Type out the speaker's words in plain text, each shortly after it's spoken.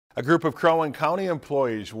A group of Crow Wing County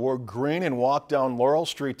employees wore green and walked down Laurel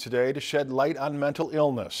Street today to shed light on mental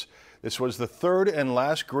illness. This was the third and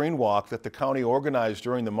last green walk that the county organized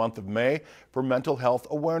during the month of May for Mental Health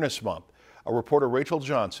Awareness Month. Our reporter Rachel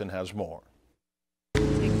Johnson has more.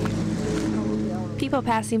 People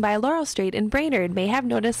passing by Laurel Street in Brainerd may have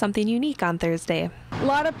noticed something unique on Thursday. A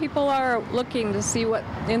lot of people are looking to see what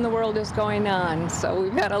in the world is going on, so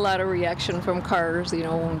we've had a lot of reaction from cars,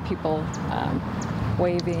 when people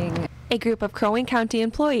waving. A group of Crow Wing County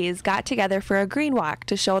employees got together for a green walk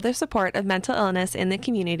to show their support of mental illness in the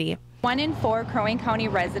community. 1 in 4 Crow Wing County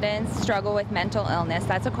residents struggle with mental illness.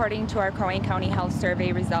 That's according to our Crow Wing County Health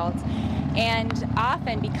Survey results. And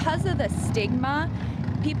often, because of the stigma,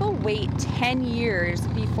 people wait 10 years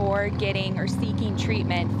before getting or seeking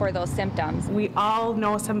treatment for those symptoms. We all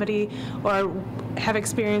know somebody or have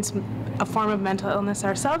experienced a form of mental illness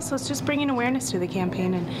ourselves, so it's just bringing awareness to the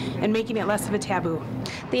campaign and making it less of a taboo.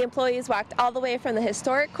 The employees walked all the way from the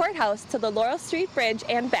historic courthouse to the Laurel Street Bridge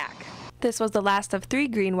and back. This was the last of 3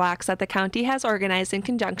 green walks that the county has organized in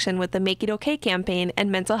conjunction with the Make It Okay campaign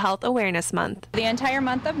and Mental Health Awareness Month. The entire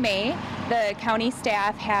month of May, the county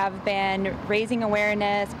staff have been raising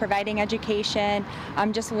awareness, providing education,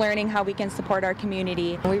 just learning how we can support our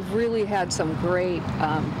community. We've really had some great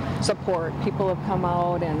support. People have come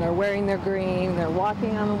out and they're wearing their green, they're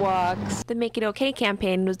walking on the walks. The Make It Okay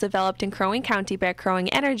campaign was developed in Crow Wing County by Crow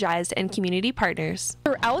Wing Energized and community partners.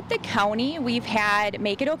 Throughout the county, we've had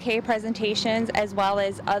Make It Okay presentations as well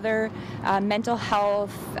as other mental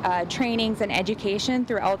health trainings and education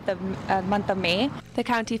throughout the month of May. The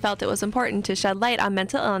county felt it was important to shed light on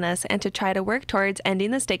mental illness and to try to work towards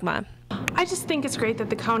ending the stigma. I just think it's great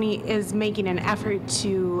that the county is making an effort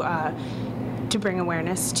to bring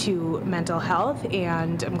awareness to mental health,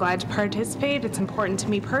 and I'm glad to participate. It's important to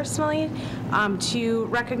me personally to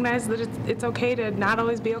recognize that it's okay to not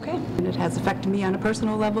always be okay. And it has affected me on a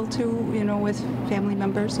personal level too, with family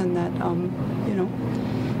members, and that,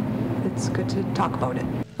 it's good to talk about it.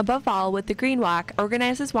 Above all, with the Green Walk,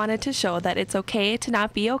 organizers wanted to show that it's okay to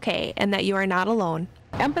not be okay and that you are not alone.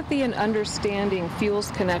 Empathy and understanding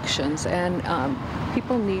fuels connections, and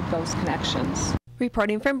people need those connections.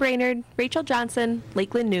 Reporting from Brainerd, Rachel Johnson,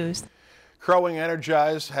 Lakeland News. Crow Wing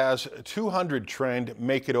Energized has 200 trained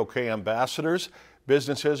Make It Okay ambassadors.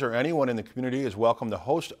 Businesses or anyone in the community is welcome to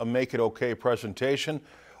host a Make It Okay presentation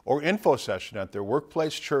or info session at their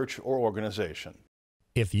workplace, church, or organization.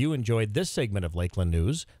 If you enjoyed this segment of Lakeland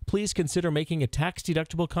News, please consider making a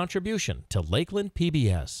tax-deductible contribution to Lakeland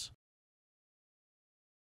PBS.